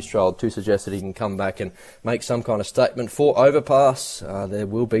way that he's trialled to suggest that he can come back and make some kind of statement for Overpass. There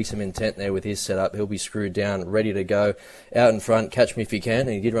will be some intent there with his setup. He'll be screwed down, ready to go out in front. Catch me if you can. And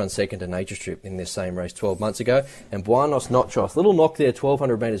he did run second to Nature Strip in this same race 12 months ago. And Buenos Noches, little knock there,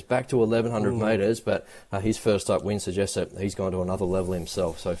 1,200 metres back to 1,100 metres, but his first up win suggests that he's gone to another level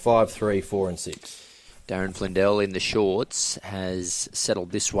himself. So 5, 3, 4 and 6. Darren Flindell in the shorts has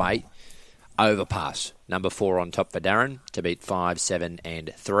settled this way. Overpass, number 4 on top for Darren to beat 5, 7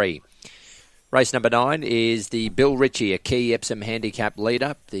 and 3. Race number 9 is the Bill Ritchie, a key Epsom handicap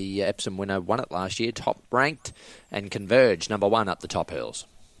leader. The Epsom winner won it last year, top ranked, and Converge, number 1 up the top hills.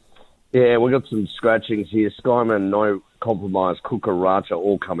 Yeah, we've got some scratchings here. Skyman, No Compromise, Kukaracha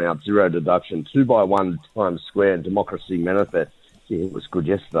all come out, 0 deduction, 2x1 Times Square, and Democracy Manifest. Yeah, it was good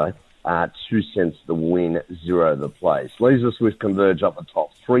yesterday. 2 cents the win, 0 the place. Leaves us with Converge up the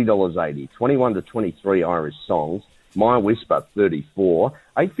top, $3.80. 21 to 23 Irish Songs. My Whisper, 34.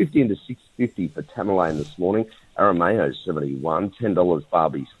 8.50 into 6.50 for Tamerlane this morning. Arameo, 71. $10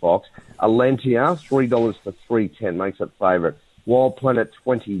 Barbie's Fox. Alentia, $3 to 3.10, makes it favourite. Wild Planet,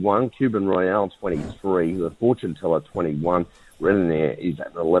 21. Cuban Royale, 23. The Fortune Teller, 21. Renair is at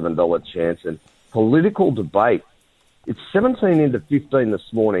an $11 chance. And Political Debate, it's 17 into 15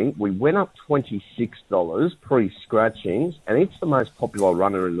 this morning. We went up $26 pre-scratchings, and it's the most popular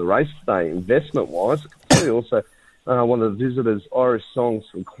runner in the race today, investment-wise. I can tell you also one of the visitors, Irish Songs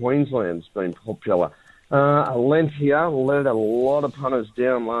from Queensland, has been popular Alentia led a lot of punters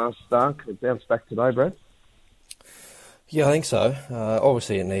down last start. Could it bounce back today, Brad? Yeah, I think so.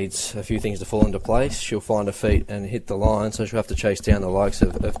 Obviously, it needs a few things to fall into place. She'll find her feet and hit the line, so she'll have to chase down the likes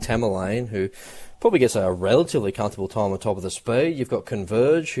of Tamerlane, who probably gets a relatively comfortable time on top of the speed. You've got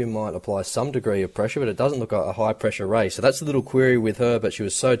Converge, who might apply some degree of pressure, but it doesn't look like a high-pressure race. So that's a little query with her, but she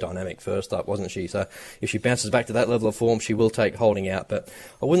was so dynamic first up, wasn't she? So if she bounces back to that level of form, she will take holding out. But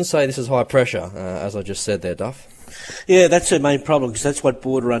I wouldn't say this is high pressure, as I just said there, Duff. Yeah, that's her main problem, because that's what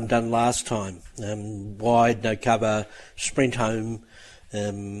Border Run done last time. Wide, no cover, sprint home,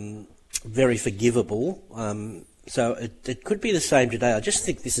 very forgivable. So it could be the same today. I just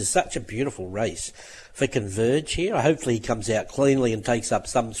think this is such a beautiful race for Converge here. Hopefully he comes out cleanly and takes up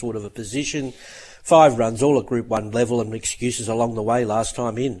some sort of a position. 5 runs, all at Group 1 level, and excuses along the way last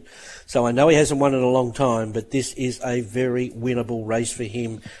time in. So I know he hasn't won in a long time, but this is a very winnable race for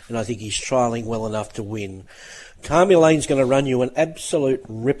him, and I think he's trialling well enough to win. Tamerlane's going to run you an absolute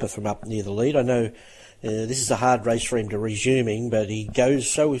ripper from up near the lead. I know this is a hard race for him to resuming, but he goes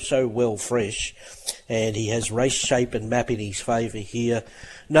so well fresh, and he has race shape and map in his favour here.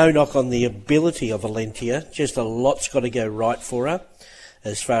 No knock on the ability of Alentia, just a lot's got to go right for her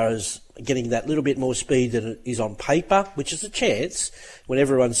as far as getting that little bit more speed than it is on paper, which is a chance when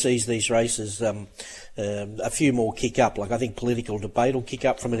everyone sees these races. A few more kick up, like I think Political Debate will kick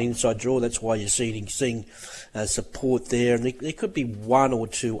up from an inside draw. That's why you're seeing support there, and there could be 1 or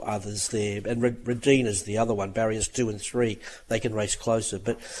 2 others there. And Redina's the other one, barriers 2 and 3. They can race closer,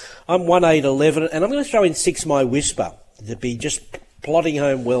 but I'm 1, 8, 11, and I'm going to throw in 6 My Whisper to be just plodding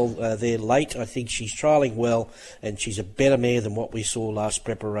home well there late. I think she's trialling well, and she's a better mare than what we saw last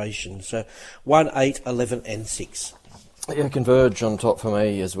preparation. So 1, 8, 11 and 6. Yeah, Converge on top for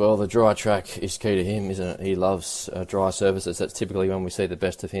me as well. The dry track is key to him, isn't it? He loves dry surfaces. That's typically when we see the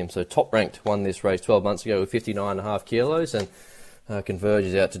best of him. So Top Ranked won this race 12 months ago with 59.5 kilos, and Converge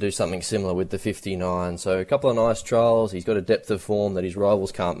is out to do something similar with the 59. So a couple of nice trials. He's got a depth of form that his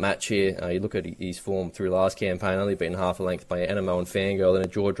rivals can't match here. You look at his form through last campaign, only beaten half a length by Animo and Fangirl and a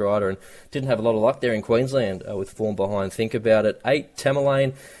George Rider, and didn't have a lot of luck there in Queensland with form behind Think About It. 8,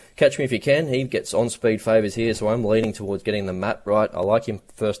 Tamerlane. Catch Me If You Can. He gets on-speed favours here, so I'm leaning towards getting the map right. I like him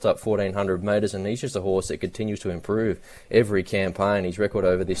first up 1,400 metres, and he's just a horse that continues to improve every campaign. His record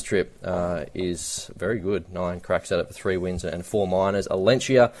over this trip is very good. 9 cracks at it for 3 wins and 4 minors.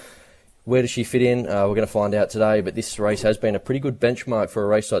 Alentia, where does she fit in? We're going to find out today, but this race has been a pretty good benchmark for a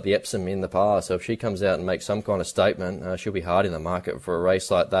race like the Epsom in the past. So if she comes out and makes some kind of statement, she'll be hard in the market for a race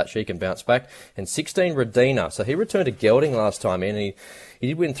like that. She can bounce back. And 16, Redina. So he returned to gelding last time in, and he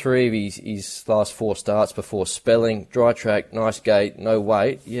did win 3 of his last 4 starts before spelling. Dry track, nice gate, no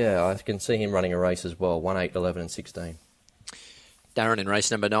weight. Yeah, I can see him running a race as well. 1, 8, 11 and 16. Darren in race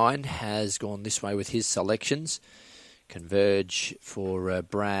number 9 has gone this way with his selections. Converge for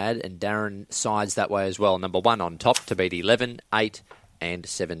Brad, and Darren sides that way as well. Number 1 on top to beat 11, 8 and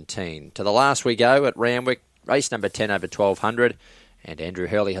 17. To the last we go at Randwick, race number 10 over 1,200, and Andrew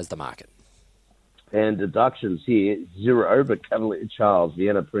Hurley has the market. And deductions here, 0, but Cavalier Charles,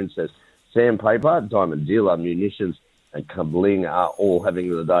 Vienna Princess, Sandpaper, Diamond Dealer, Munitions, and Kabling are all having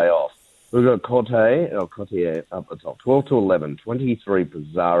the day off. We've got Cotier up the top, 12 to 11, 23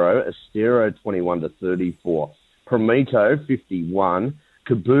 Pizarro, Estero 21 to 34. Prometo, 51.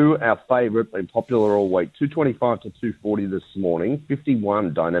 Kaboo, our favourite, been popular all week, 225 to 240 this morning.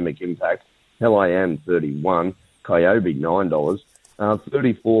 51, Dynamic Impact. Hell I Am, 31. Coyote, $9.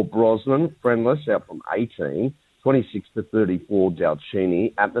 34, Brosnan. Friendless, out from 18. 26 to 34,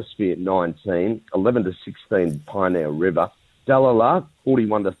 Dalcini. Atmosphere, 19. 11 to 16, Pioneer River. Dalala,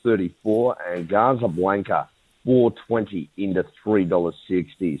 41 to 34. And Garza Blanca, 420 into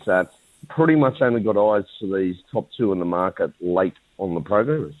 $3.60. So pretty much only got eyes for these top 2 in the market late on the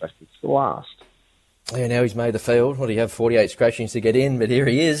program. In fact, it's the last. Yeah, now he's made the field. What do you have, 48 scratchings to get in? But here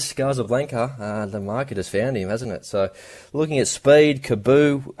he is, Casablanca. The market has found him, hasn't it? So looking at speed,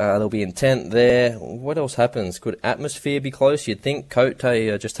 Kaboo, there'll be intent there. What else happens? Could Atmosphere be close? You'd think Cote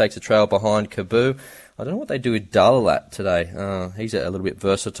just takes a trail behind Kaboo. I don't know what they do with Dalalat today. He's a little bit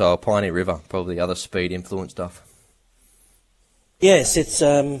versatile. Pioneer River, probably other speed influence stuff. Yes, it's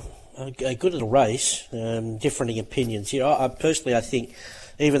a good little race. Differing opinions here. I personally think,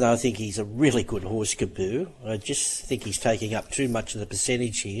 even though I think he's a really good horse, Kaboo, I just think he's taking up too much of the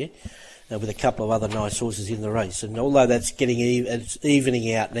percentage here with a couple of other nice horses in the race. And although that's it's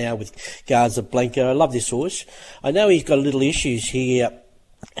evening out now with Garza Blanca, I love this horse. I know he's got little issues here,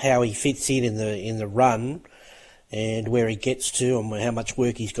 how he fits in the run and where he gets to and how much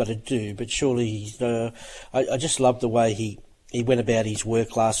work he's got to do. But surely he's, I just love the way he went about his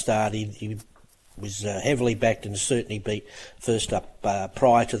work last start. He was heavily backed and certainly beat first up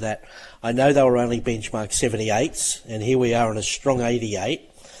prior to that. I know they were only benchmarked 78s, and here we are on a strong 88,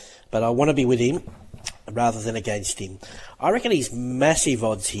 but I want to be with him rather than against him. I reckon he's massive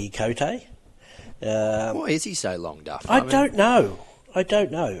odds here, Cote. Why is he so long, Duff? I don't know.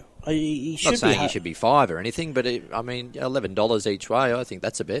 He should not saying be he should be 5 or anything, but $11 each way, I think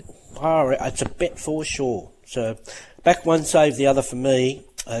that's a bet. It's a bet for sure. So back one, save the other for me.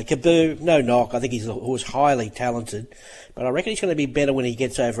 Kaboo, no knock. I think he's a horse highly talented, but I reckon he's going to be better when he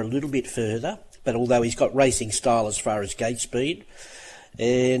gets over a little bit further. But although he's got racing style as far as gate speed,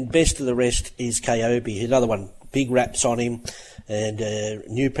 and best of the rest is Kobe, another one. Big wraps on him, and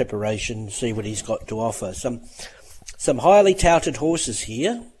new preparation. See what he's got to offer. Some highly touted horses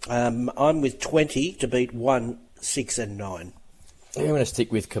here. I'm with 20 to beat 1, 6 and 9. I'm going to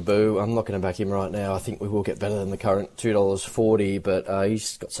stick with Kaboo. I'm not going to back him right now. I think we will get better than the current $2.40, but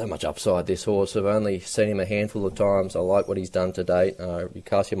he's got so much upside, this horse. I've only seen him a handful of times. I like what he's done to date. You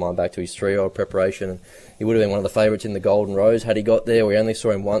cast your mind back to his 3-year-old preparation, and he would have been one of the favourites in the Golden Rose had he got there. We only saw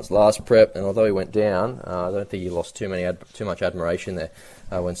him once last prep, and although he went down, I don't think he lost too much admiration there.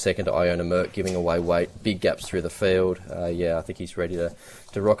 When second to Iona Merck, giving away weight, big gaps through the field. I think he's ready to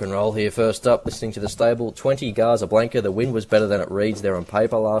rock and roll here. First up, listening to the stable, 20 Gaza Blanca. The win was better than it reads there on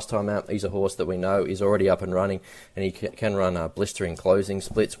paper last time out. He's a horse that we know is already up and running, and he can run blistering closing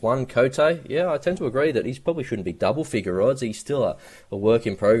splits. 1 Cote, I tend to agree that he probably shouldn't be double figure odds. He's still a work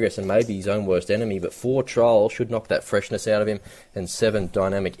in progress and maybe his own worst enemy, but 4 Troll should knock that freshness out of him, and 7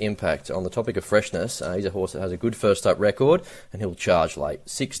 Dynamic Impact. On the topic of freshness, he's a horse that has a good first up record, and he'll charge late.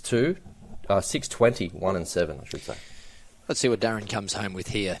 6-2, 6-20, 1 and 7, I should say. Let's see what Darren comes home with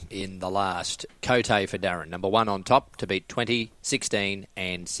here in the last. Cote for Darren, number 1 on top to beat 20, 16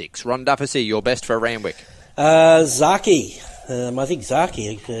 and 6. Ron Dufficy, your best for Randwick. Zaki. I think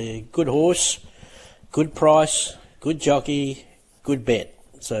Zaki, a good horse, good price, good jockey, good bet.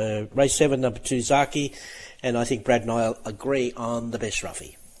 So race 7, number 2, Zaki, and I think Brad and I agree on the best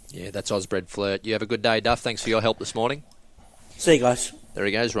roughie. Yeah, that's Osbred Flirt. You have a good day, Duff. Thanks for your help this morning. See you guys. There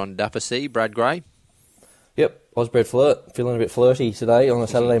he goes, Ron Dufficy. Brad Gray. Yep, Osbred Flirt, feeling a bit flirty today on a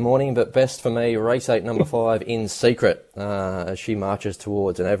Saturday morning, but best for me, race 8, number 5, In Secret, as she marches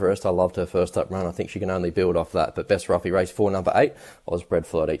towards an Everest. I loved her first up run. I think she can only build off that, but best roughie, race 4, number 8, Osbred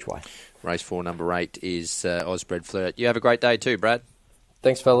Flirt each way. Race 4, number 8 is Osbred Flirt. You have a great day too, Brad.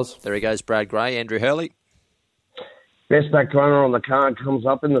 Thanks, fellas. There he goes, Brad Gray. Andrew Hurley. Best back runner on the card comes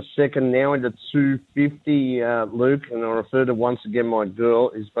up in the second now into 250, Luke, and I refer to once again my girl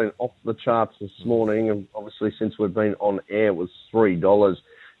who's been off the charts this morning, and obviously since we've been on air was $3.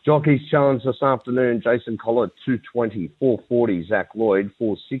 Jockey's challenge this afternoon, Jason Collett, 220, 440, Zach Lloyd,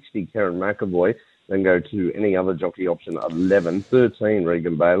 460, Karen McAvoy, then go to any other jockey option, 11, 13,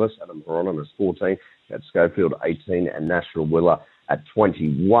 Regan Bayliss, Adam Hieronymus, 14, Chad Schofield, 18, and Nashville Willer at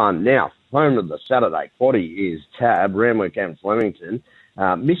 21. Now, home of the Saturday quaddie is Tab, Randwick and Flemington.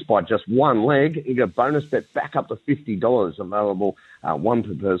 Missed by just one leg. You got bonus bet back up to $50 available, 1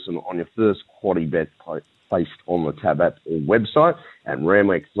 per person on your first quaddie bet placed on the Tab app or website. And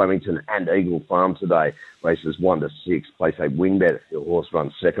Randwick, Flemington and Eagle Farm today. Races 1 to 6. Place a win bet. If your horse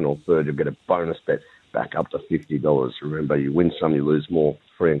runs second or third, you'll get a bonus bet back up to $50. Remember, you win some, you lose more.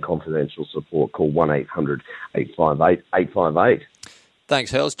 Free and confidential support. Call 1-800-858-858.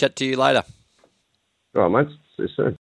 Thanks, Hurls. Chat to you later. All right, mate. See you soon.